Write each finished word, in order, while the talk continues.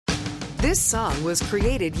This song was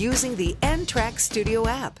created using the N-Track Studio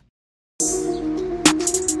app.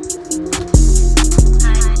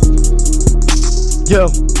 Yo,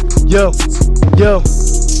 yo, yo,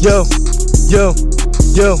 yo, yo,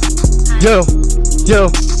 yo, yo, yo,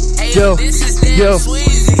 yo, yo,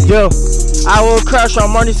 yo. I will crash on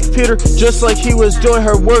Marnie's computer just like he was doing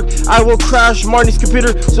her work. I will crash Marnie's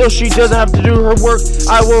computer so she doesn't have to do her work.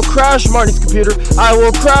 I will crash Marnie's computer. I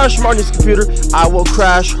will crash Marnie's computer. I will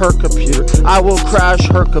crash her computer. I will crash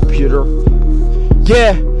her computer.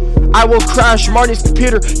 Yeah, I will crash Marnie's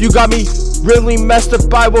computer. You got me really messed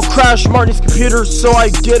up. I will crash Marnie's computer so I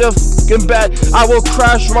get a fucking bad. I will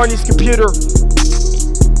crash Marnie's computer.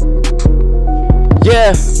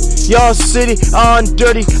 Yeah, y'all city on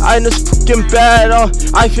dirty. I know it's fucking bad.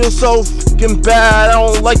 I feel so fucking bad. I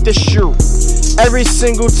don't like this shoe. Every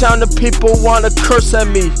single time the people wanna curse at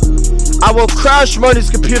me. I will crash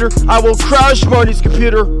Marnie's computer. I will crash Marnie's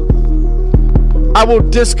computer. I will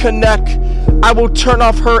disconnect. I will turn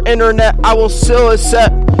off her internet. I will seal it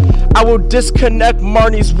set. I will disconnect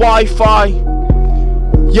Marnie's Wi-Fi.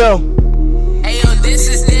 Yo. Hey yo, this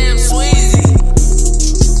is damn Sweezy.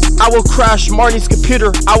 I will crash Marnie's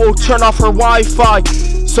computer. I will turn off her Wi-Fi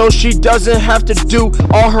so she doesn't have to do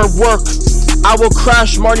all her work. I will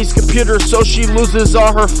crash Marnie's computer so she loses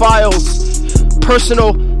all her files.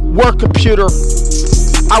 Personal work computer.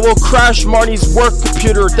 I will crash Marnie's work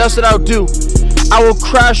computer. That's what I'll do. I will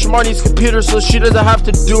crash Marnie's computer so she doesn't have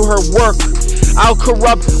to do her work. I'll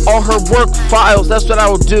corrupt all her work files. That's what I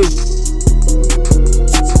will do.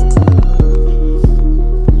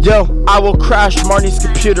 Yo, I will crash Marnie's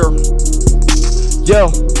computer. Yo,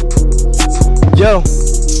 yo,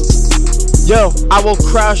 yo, I will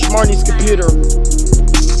crash Marnie's computer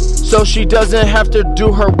so she doesn't have to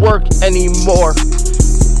do her work anymore.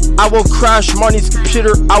 I will crash Marnie's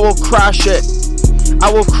computer. I will crash it.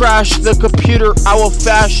 I will crash the computer. I will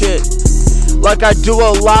fash it. Like I do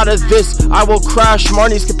a lot of this. I will crash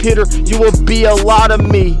Marnie's computer. You will be a lot of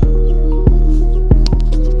me.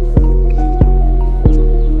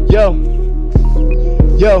 Yo,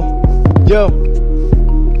 yo, yo,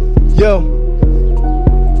 yo,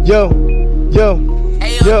 yo, yo,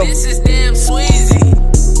 hey yo, this is damn Sweezy.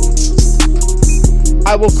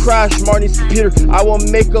 I will crash Marnie's computer. I will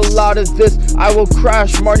make a lot of this. I will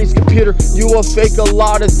crash Marnie's computer. You will fake a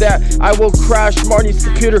lot of that. I will crash Marnie's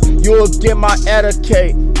computer. You will get my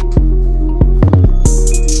etiquette.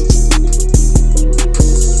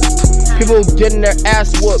 People getting their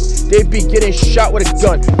ass whooped. They be getting shot with a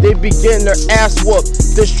gun. They be getting their ass whooped.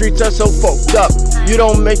 The streets are so fucked up. You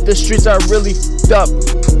don't make the streets are really fucked up.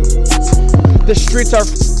 The streets are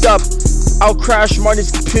fucked up. I'll crash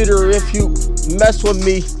Marnie's computer if you mess with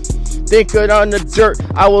me. Think it on the dirt.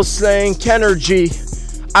 I will slay Kennergy.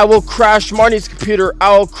 I will crash Marnie's computer.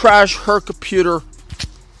 I will crash her computer.